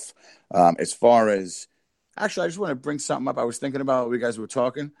walk-off. As far as – actually, I just want to bring something up. I was thinking about what you guys were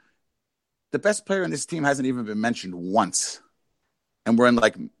talking. The best player in this team hasn't even been mentioned once. And we're in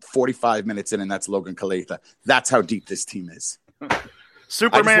like 45 minutes in, and that's Logan Caleta. That's how deep this team is.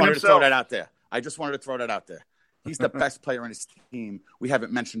 Superman I just wanted himself. to throw that out there. I just wanted to throw that out there. He's the best player in his team. We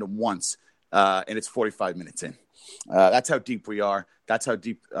haven't mentioned him once, and it's 45 minutes in. That's how deep we are. That's how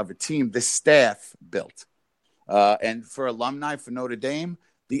deep of a team this staff built. And for alumni for Notre Dame,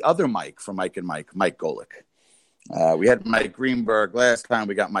 the other Mike from Mike and Mike Golick. We had Mike Greenberg last time.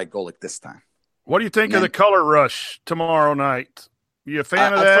 We got Mike Golick this time. What do you think of the color rush tomorrow night? You a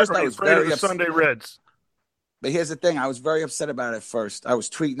fan of that, or are you afraid of the Sunday Reds? But here's the thing. I was very upset about it at first. I was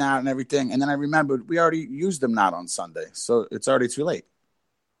tweeting out and everything, and then I remembered we already used them not on Sunday, so it's already too late.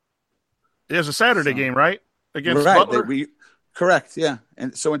 There's a Saturday game, right? Against Butler? Correct, yeah.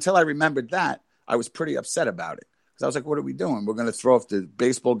 And so until I remembered that, I was pretty upset about it. Because I was like, what are we doing? We're going to throw off the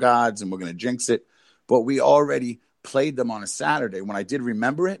baseball gods, and we're going to jinx it. But we already played them on a Saturday. When I did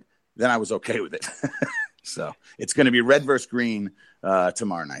remember it, then I was okay with it. So it's going to be red versus green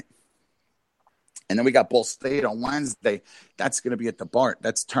tomorrow night. And then we got Ball State on Wednesday. That's going to be at the Bart.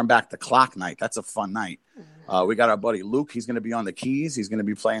 That's turn back the clock night. That's a fun night. We got our buddy Luke. He's going to be on the keys. He's going to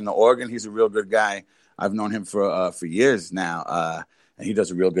be playing the organ. He's a real good guy. I've known him for years now, and he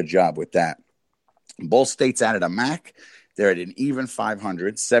does a real good job with that. Ball State's out at a MAC. They're at an even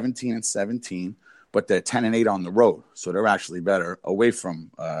 500, 17-17, but they're 10-8 on the road, so they're actually better away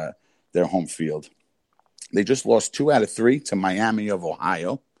from their home field. They just lost 2 out of 3 to Miami of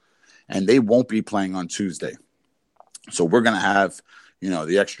Ohio, and they won't be playing on Tuesday. So we're going to have,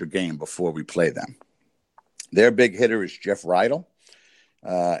 the extra game before we play them. Their big hitter is Jeff Rydell.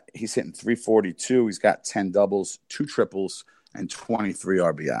 He's hitting .342. He's got 10 doubles, 2 triples, and 23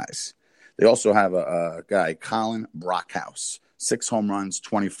 RBIs. They also have a guy, Colin Brockhouse, 6 home runs,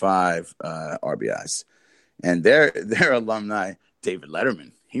 25 RBIs. And their alumni, David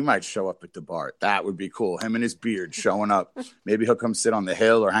Letterman, he might show up at the Bart. That would be cool. Him and his beard showing up. Maybe he'll come sit on the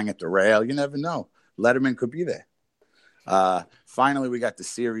hill or hang at the rail. You never know. Letterman could be there. Finally, we got the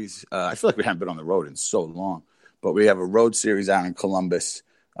series. I feel like we haven't been on the road in so long, but we have a road series out in Columbus,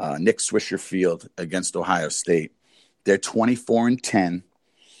 Nick Swisher Field against Ohio State. They're 24-10.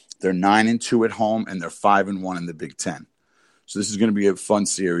 They're 9-2 at home, and they're 5-1 in the Big Ten. So this is going to be a fun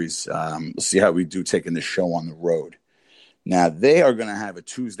series. We'll see how we do taking the show on the road. Now, they are going to have a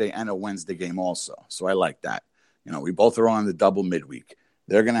Tuesday and a Wednesday game also, so I like that. We both are on the double midweek.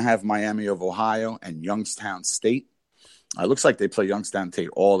 They're going to have Miami of Ohio and Youngstown State. It looks like they play Youngstown State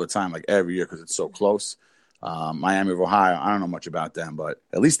all the time, like every year, because it's so close. Miami of Ohio, I don't know much about them, but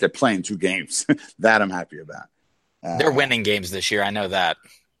at least they're playing 2 games. That I'm happy about. They're winning games this year. I know that.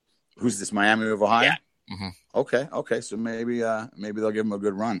 Who's this, Miami of Ohio? Yeah. Mm-hmm. Okay. So maybe they'll give them a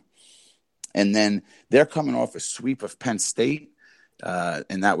good run. And then they're coming off a sweep of Penn State,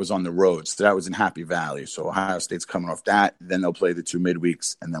 and that was on the road. So that was in Happy Valley. So Ohio State's coming off that. Then they'll play the 2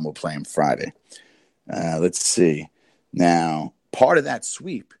 midweeks, and then we'll play them Friday. Let's see. Now, part of that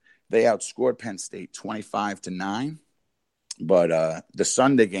sweep, they outscored Penn State 25-9. But the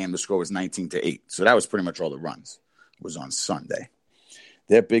Sunday game, the score was 19-8. So that was pretty much all the runs was on Sunday.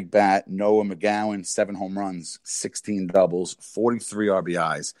 Their big bat, Noah McGowan, 7 home runs, 16 doubles, 43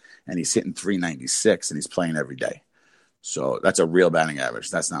 RBIs, and he's hitting 396, and he's playing every day. So that's a real batting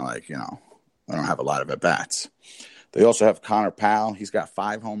average. That's not like, I don't have a lot of at-bats. They also have Connor Powell. He's got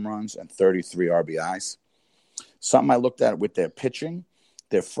 5 home runs and 33 RBIs. Something I looked at with their pitching,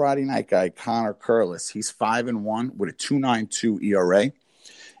 their Friday night guy, Connor Curlis, he's 5-1 with a 2.92 ERA.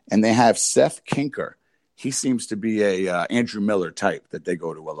 And they have Seth Kinker. He seems to be a Andrew Miller type that they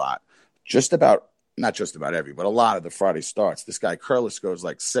go to a lot. Not just about every, but a lot of the Friday starts. This guy Curlis goes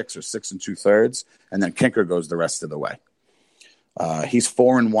like 6 or 6 2/3, and then Kinker goes the rest of the way. He's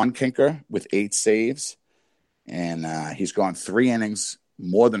 4-1 Kinker with 8 saves, and he's gone 3 innings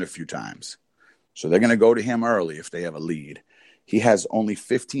more than a few times. So they're going to go to him early if they have a lead. He has only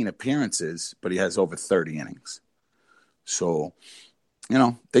 15 appearances, but he has over 30 innings. So,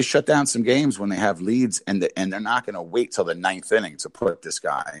 they shut down some games when they have leads, and they're not going to wait till the 9th inning to put this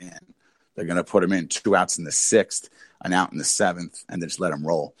guy in. They're going to put him in 2 outs in the 6th, an out in the 7th, and then just let him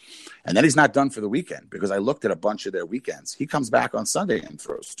roll. And then he's not done for the weekend, because I looked at a bunch of their weekends. He comes back on Sunday and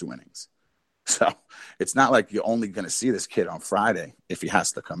throws 2 innings. So it's not like you're only going to see this kid on Friday if he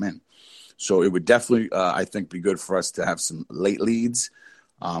has to come in. So it would definitely, I think, be good for us to have some late leads.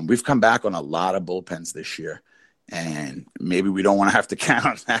 We've come back on a lot of bullpens this year, and maybe we don't want to have to count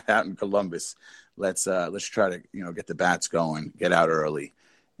on that out in Columbus. Let's try to, get the bats going, get out early.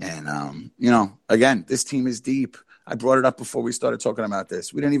 And, again, this team is deep. I brought it up before we started talking about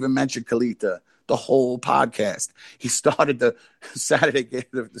this. We didn't even mention Kalita the whole podcast. He started the Saturday game,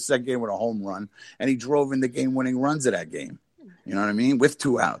 the second game, with a home run, and he drove in the game-winning runs of that game. You know what I mean? With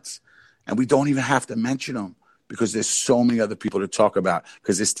 2 outs. And we don't even have to mention him because there's so many other people to talk about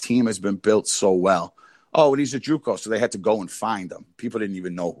because this team has been built so well. Oh, and he's a JUCO, so they had to go and find him. People didn't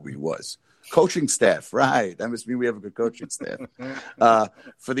even know who he was. Coaching staff, right. That must mean we have a good coaching staff.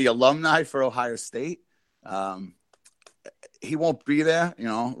 For the alumni for Ohio State, he won't be there,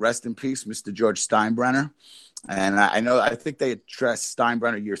 rest in peace, Mr. George Steinbrenner. And I think they addressed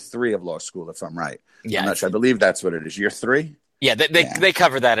Steinbrenner year 3 of law school, if I'm right. Yeah. I'm not sure. I believe that's what it is. Year 3? Yeah, they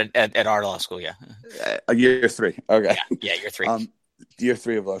cover that at our law school, yeah. Year 3, okay. Yeah, year 3. Year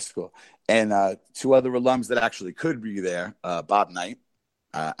 3 of law school. And 2 other alums that actually could be there, Bob Knight.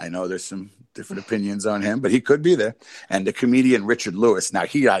 I know there's some different opinions on him, but he could be there. And the comedian Richard Lewis. Now,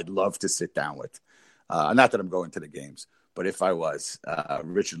 I'd love to sit down with. Not that I'm going to the games, but if I was,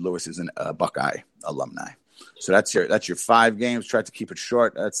 Richard Lewis is a Buckeye alumni. So that's your 5 games. Try to keep it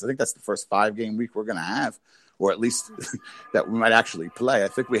short. I think that's the first 5-game week we're going to have, or at least that we might actually play. I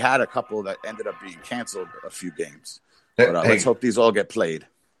think we had a couple that ended up being canceled, a few games. But let's hope these all get played.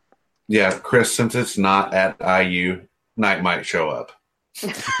 Yeah, Chris, since it's not at IU, Knight might show up.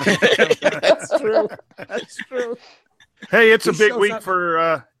 That's true. Hey, it's a big week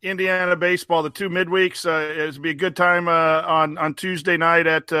for Indiana baseball. The 2 midweeks. It'll be a good time on Tuesday night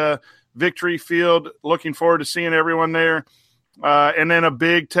at Victory Field. Looking forward to seeing everyone there. And then a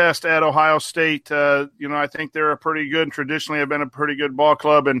big test at Ohio State. I think they're a pretty good, traditionally have been a pretty good ball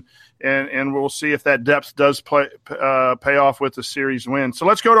club, and we'll see if that depth does pay off with the series win. So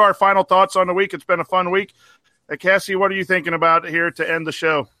let's go to our final thoughts on the week. It's been a fun week. Cassie, what are you thinking about here to end the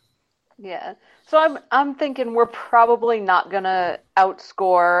show? Yeah. So I'm thinking we're probably not going to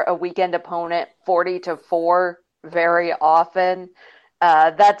outscore a weekend opponent 40-4 very often.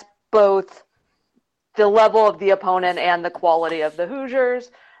 That's both the level of the opponent and the quality of the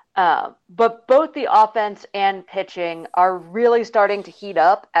Hoosiers. But both the offense and pitching are really starting to heat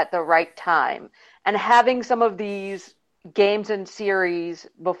up at the right time. And having some of these games and series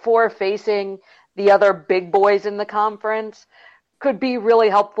before facing the other big boys in the conference could be really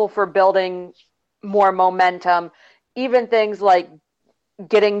helpful for building more momentum. Even things like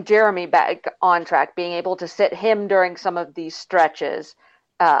getting Jeremy back on track, being able to sit him during some of these stretches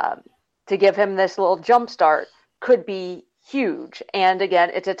to give him this little jump start could be huge. And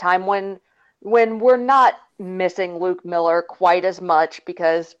again, it's a time when we're not missing Luke Miller quite as much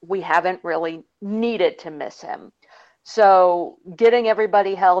because we haven't really needed to miss him. So getting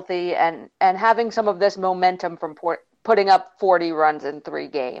everybody healthy and having some of this momentum from putting up 40 runs in 3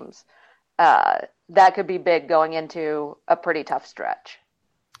 games, that could be big going into a pretty tough stretch.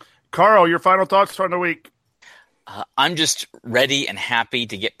 Carl, your final thoughts on the week? I'm just ready and happy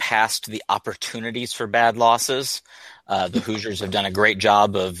to get past the opportunities for bad losses. The Hoosiers have done a great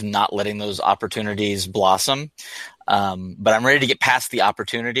job of not letting those opportunities blossom. But I'm ready to get past the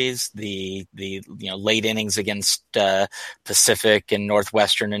opportunities, the late innings against Pacific and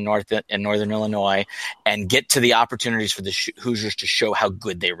Northwestern and Northern Illinois, and get to the opportunities for the Hoosiers to show how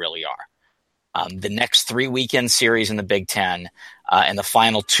good they really are. The next 3 weekend series in the Big Ten and the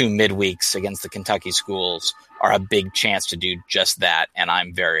final 2 midweeks against the Kentucky schools are a big chance to do just that, and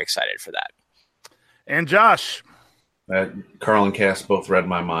I'm very excited for that. And Josh? Carl and Cass both read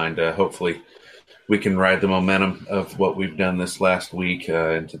my mind. Hopefully we can ride the momentum of what we've done this last week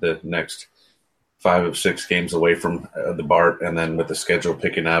into the next 5 of 6 games away from the BART, and then with the schedule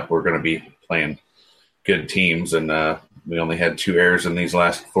picking up, we're going to be playing good teams, and we only had 2 errors in these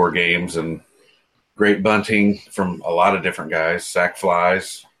last 4 games, and great bunting from a lot of different guys, sack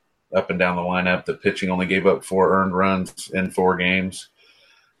flies up and down the lineup. The pitching only gave up 4 earned runs in 4 games.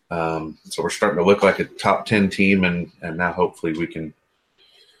 So we're starting to look like a top 10 team, and now hopefully we can,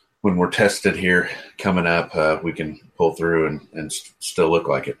 when we're tested here coming up, we can pull through and still look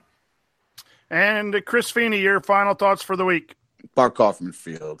like it. And Chris Feeney, your final thoughts for the week. Bart Kaufman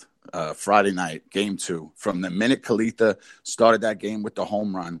Field, Friday night, game 2. From the minute Kalitha started that game with the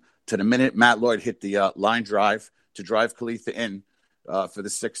home run to the minute Matt Lloyd hit the line drive to drive Kalitha in for the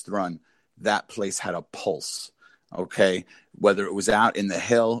 6th run, that place had a pulse, okay? Whether it was out in the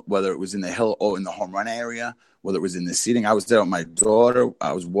hill, whether it was in the hill or in the home run area, whether it was in the seating. I was there with my daughter.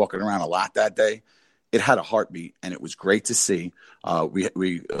 I was walking around a lot that day. It had a heartbeat, and it was great to see. We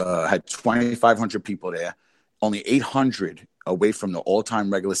had 2,500 people there, only 800 away from the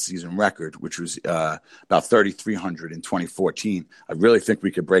all-time regular season record, which was about 3,300 in 2014. I really think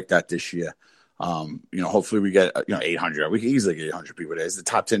we could break that this year. Hopefully we get 800. We can easily get 800 people there. It's the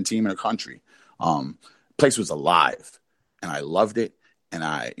top 10 team in the country. Place was alive, and I loved it.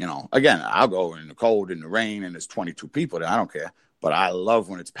 And again, I'll go in the cold, in the rain, and there's 22 people there. I don't care. But I love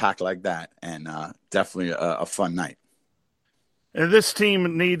when it's packed like that, and definitely a fun night. And this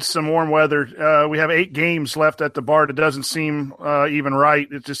team needs some warm weather. We have 8 games left at the BART. It doesn't seem even right.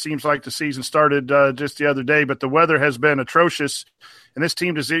 It just seems like the season started just the other day, but the weather has been atrocious, and this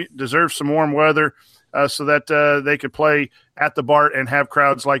team deserves some warm weather so that they could play at the BART and have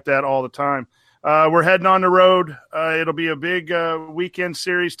crowds like that all the time. We're heading on the road. It'll be a big weekend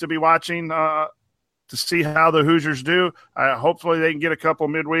series to be watching to see how the Hoosiers do. Hopefully they can get a couple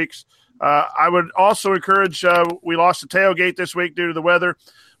midweeks. I would also encourage, we lost the tailgate this week due to the weather,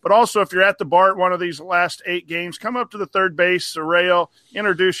 but also if you're at the BART one of these last 8 games, come up to the third base, the rail,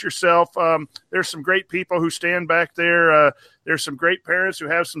 introduce yourself. There's some great people who stand back there. There's some great parents who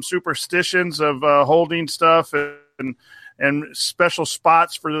have some superstitions of holding stuff and special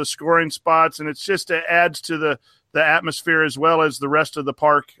spots for the scoring spots, and it's just it adds to the atmosphere as well as the rest of the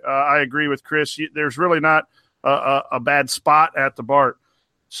park. I agree with Chris. There's really not a bad spot at the BART.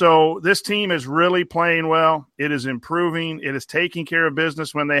 So this team is really playing well. It is improving. It is taking care of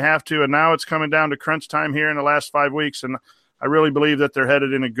business when they have to, and now it's coming down to crunch time here in the last 5 weeks, and I really believe that they're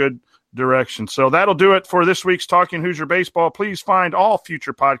headed in a good direction. So that'll do it for this week's Talking Hoosier Baseball. Please find all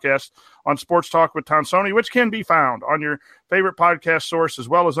future podcasts on Sports Talk with Tonsoni, which can be found on your favorite podcast source as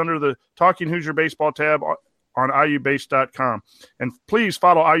well as under the Talking Hoosier Baseball tab on iubase.com. And please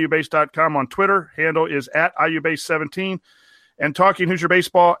follow iubase.com on Twitter. Handle is at iubase17. And Talking Hoosier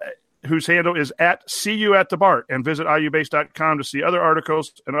Baseball, whose handle is at See You at the BART. And visit iubase.com to see other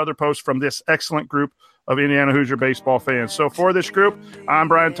articles and other posts from this excellent group of Indiana Hoosier baseball fans. So for this group, I'm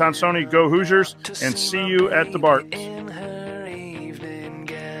Brian Tonsoni. Go Hoosiers, and see you at the BART.